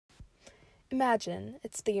Imagine,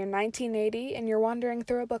 it's the year 1980 and you're wandering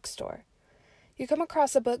through a bookstore. You come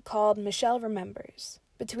across a book called Michelle Remembers.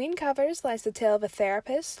 Between covers lies the tale of a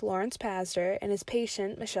therapist, Lawrence Pazder, and his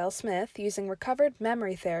patient, Michelle Smith, using recovered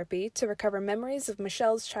memory therapy to recover memories of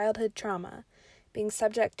Michelle's childhood trauma, being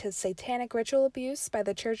subject to satanic ritual abuse by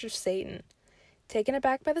the Church of Satan. Taken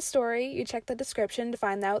aback by the story, you check the description to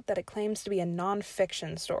find out that it claims to be a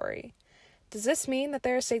non-fiction story. Does this mean that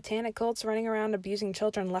there are satanic cults running around abusing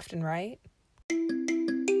children left and right?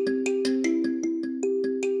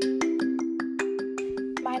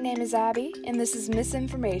 My name is Abby, and this is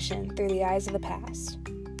Misinformation Through the Eyes of the Past.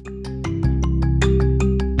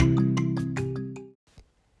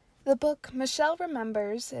 The book Michelle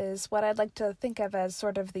Remembers is what I'd like to think of as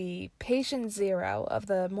sort of the patient zero of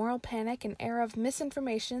the moral panic and era of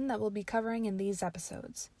misinformation that we'll be covering in these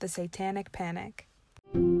episodes, the Satanic Panic.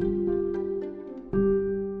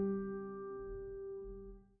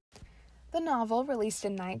 The novel, released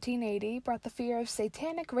in 1980, brought the fear of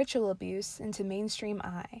satanic ritual abuse into mainstream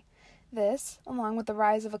eye. This, along with the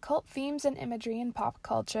rise of occult themes and imagery in pop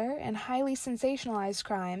culture and highly sensationalized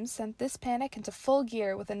crimes, sent this panic into full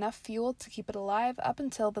gear with enough fuel to keep it alive up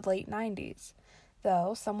until the late 90s.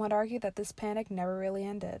 Though, some would argue that this panic never really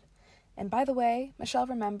ended. And by the way, Michelle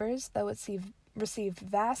Remembers, though it received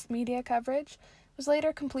vast media coverage, was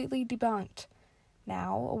later completely debunked.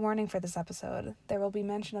 Now, a warning for this episode, there will be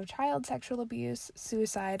mention of child sexual abuse,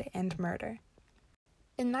 suicide, and murder.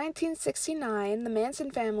 In 1969, the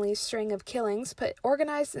Manson family's string of killings put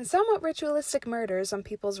organized and somewhat ritualistic murders on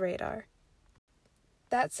people's radar.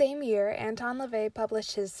 That same year, Anton LaVey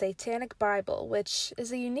published his Satanic Bible, which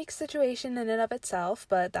is a unique situation in and of itself,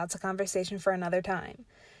 but that's a conversation for another time.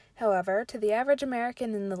 However, to the average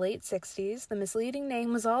American in the late 60s, the misleading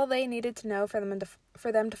name was all they needed to know for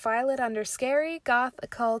them to file it under scary, goth,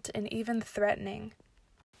 occult, and even threatening.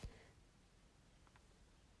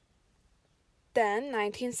 Then,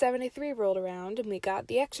 1973 rolled around, and we got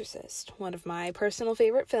The Exorcist, one of my personal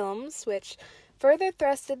favorite films, which further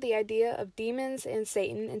thrusted the idea of demons and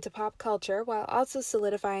Satan into pop culture while also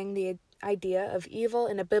solidifying the idea of evil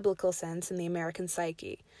in a biblical sense in the American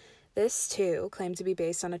psyche. This, too, claimed to be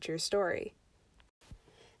based on a true story.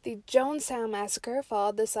 The Jonestown Massacre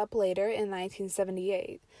followed this up later in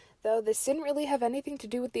 1978. Though this didn't really have anything to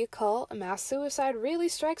do with the occult, a mass suicide really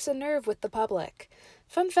strikes a nerve with the public.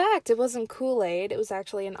 Fun fact, it wasn't Kool-Aid, it was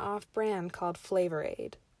actually an off-brand called Flavor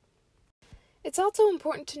Aid. It's also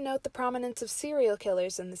important to note the prominence of serial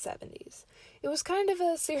killers in the 70s. It was kind of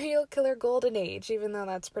a serial killer golden age, even though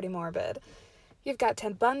that's pretty morbid. You've got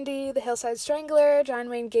Ted Bundy, the Hillside Strangler, John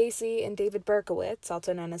Wayne Gacy, and David Berkowitz,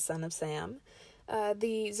 also known as Son of Sam.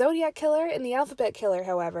 The Zodiac Killer and the Alphabet Killer,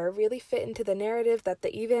 however, really fit into the narrative that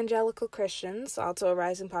the evangelical Christians, also a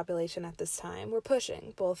rising population at this time, were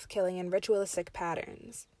pushing, both killing in ritualistic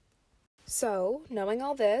patterns. So, knowing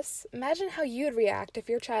all this, imagine how you'd react if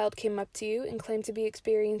your child came up to you and claimed to be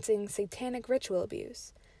experiencing satanic ritual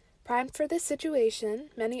abuse. Primed for this situation,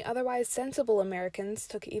 many otherwise sensible Americans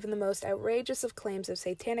took even the most outrageous of claims of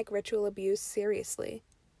satanic ritual abuse seriously.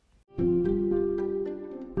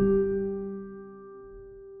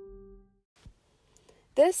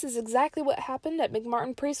 This is exactly what happened at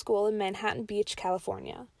McMartin Preschool in Manhattan Beach,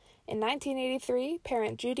 California. In 1983,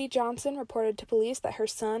 parent Judy Johnson reported to police that her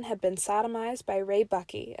son had been sodomized by Ray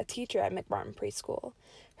Buckey, a teacher at McMartin Preschool.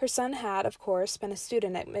 Her son had, of course, been a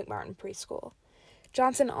student at McMartin Preschool.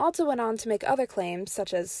 Johnson also went on to make other claims,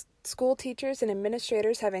 such as school teachers and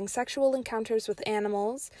administrators having sexual encounters with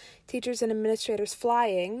animals, teachers and administrators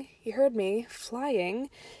flying, you heard me, flying,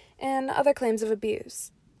 and other claims of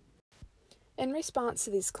abuse. In response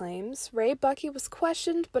to these claims, Ray Buckey was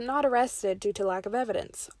questioned but not arrested due to lack of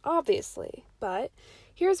evidence, obviously. But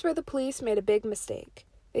here's where the police made a big mistake.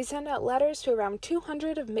 They sent out letters to around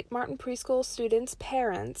 200 of McMartin Preschool students'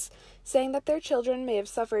 parents, saying that their children may have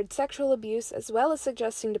suffered sexual abuse, as well as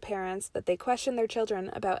suggesting to parents that they question their children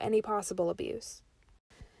about any possible abuse.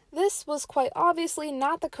 This was quite obviously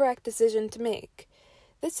not the correct decision to make.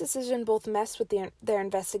 This decision both messed with their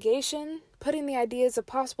investigation, putting the ideas of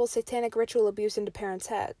possible satanic ritual abuse into parents'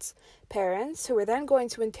 heads. Parents who were then going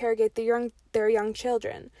to interrogate their young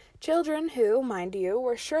children. Children who, mind you,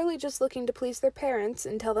 were surely just looking to please their parents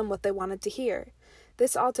and tell them what they wanted to hear.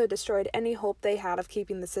 This also destroyed any hope they had of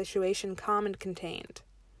keeping the situation calm and contained.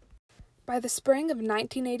 By the spring of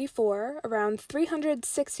 1984, around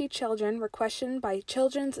 360 children were questioned by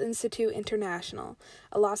Children's Institute International,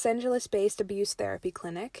 a Los Angeles-based abuse therapy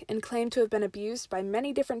clinic, and claimed to have been abused by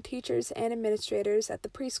many different teachers and administrators at the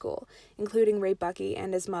preschool, including Ray Buckey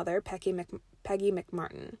and his mother, Peggy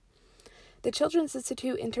McMartin. The Children's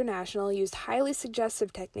Institute International used highly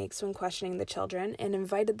suggestive techniques when questioning the children and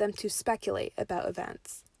invited them to speculate about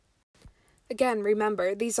events. Again,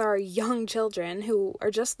 remember, these are young children who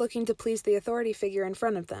are just looking to please the authority figure in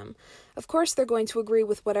front of them. Of course, they're going to agree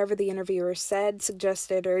with whatever the interviewer said,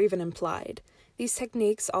 suggested, or even implied. These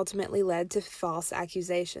techniques ultimately led to false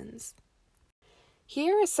accusations.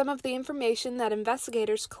 Here is some of the information that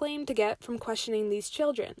investigators claimed to get from questioning these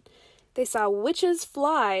children. They saw witches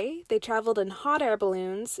fly, they traveled in hot air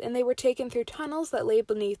balloons, and they were taken through tunnels that lay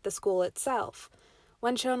beneath the school itself.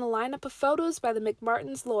 When shown a lineup of photos by the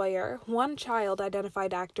McMartins' lawyer, one child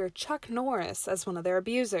identified actor Chuck Norris as one of their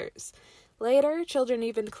abusers. Later, children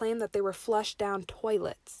even claimed that they were flushed down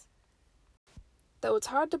toilets. Though it's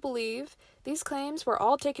hard to believe, these claims were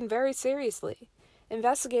all taken very seriously.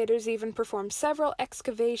 Investigators even performed several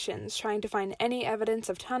excavations trying to find any evidence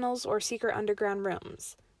of tunnels or secret underground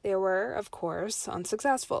rooms. They were, of course,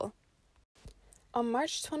 unsuccessful. On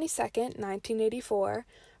March 22, 1984,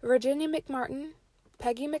 Virginia McMartin,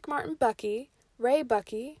 Peggy McMartin Bucky, Ray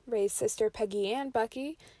Bucky, Ray's sister Peggy Ann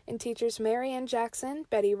Bucky, and teachers Mary Ann Jackson,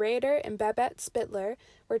 Betty Rader, and Babette Spittler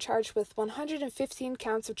were charged with 115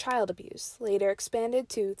 counts of child abuse, later expanded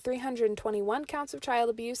to 321 counts of child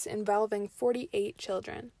abuse involving 48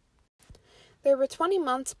 children. There were 20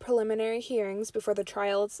 months of preliminary hearings before the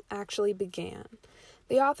trials actually began.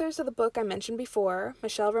 The authors of the book I mentioned before,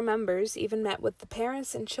 Michelle Remembers, even met with the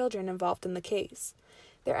parents and children involved in the case.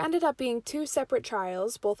 There ended up being 2 separate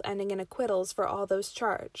trials, both ending in acquittals for all those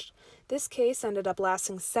charged. This case ended up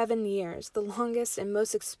lasting 7 years, the longest and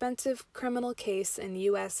most expensive criminal case in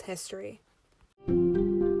U.S. history.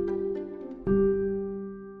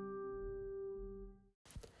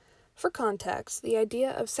 For context, the idea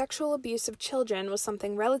of sexual abuse of children was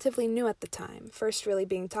something relatively new at the time, first really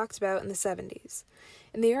being talked about in the 70s.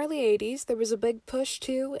 In the early 80s, there was a big push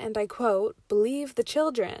to, and I quote, believe the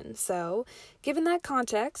children. So, given that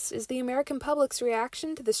context, is the American public's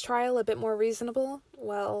reaction to this trial a bit more reasonable?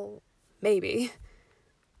 Well, maybe.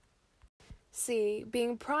 See,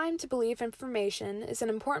 being primed to believe information is an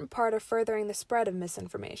important part of furthering the spread of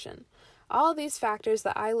misinformation. All of these factors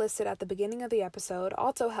that I listed at the beginning of the episode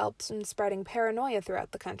also helped in spreading paranoia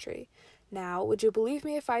throughout the country. Now, would you believe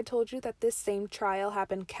me if I told you that this same trial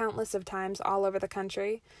happened countless of times all over the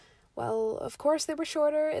country? Well, of course they were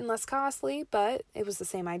shorter and less costly, but it was the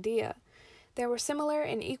same idea. There were similar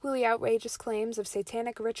and equally outrageous claims of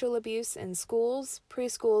satanic ritual abuse in schools,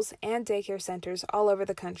 preschools, and daycare centers all over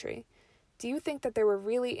the country. Do you think that there were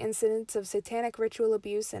really incidents of satanic ritual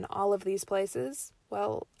abuse in all of these places?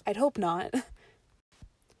 Well, I'd hope not.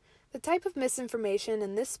 The type of misinformation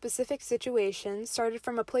in this specific situation started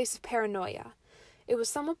from a place of paranoia. It was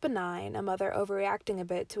somewhat benign, a mother overreacting a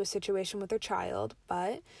bit to a situation with her child,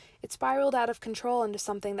 but it spiraled out of control into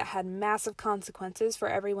something that had massive consequences for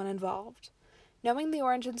everyone involved. Knowing the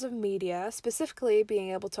origins of media, specifically being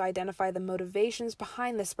able to identify the motivations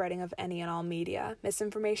behind the spreading of any and all media,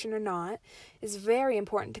 misinformation or not, is very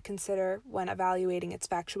important to consider when evaluating its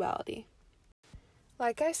factuality.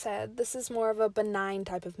 Like I said, this is more of a benign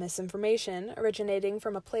type of misinformation, originating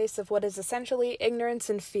from a place of what is essentially ignorance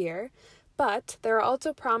and fear, but there are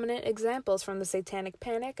also prominent examples from the Satanic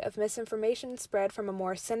Panic of misinformation spread from a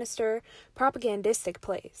more sinister, propagandistic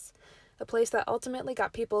place, a place that ultimately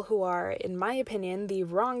got people who are, in my opinion, the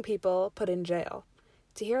wrong people put in jail.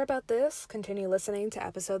 To hear about this, continue listening to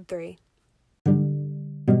episode 3.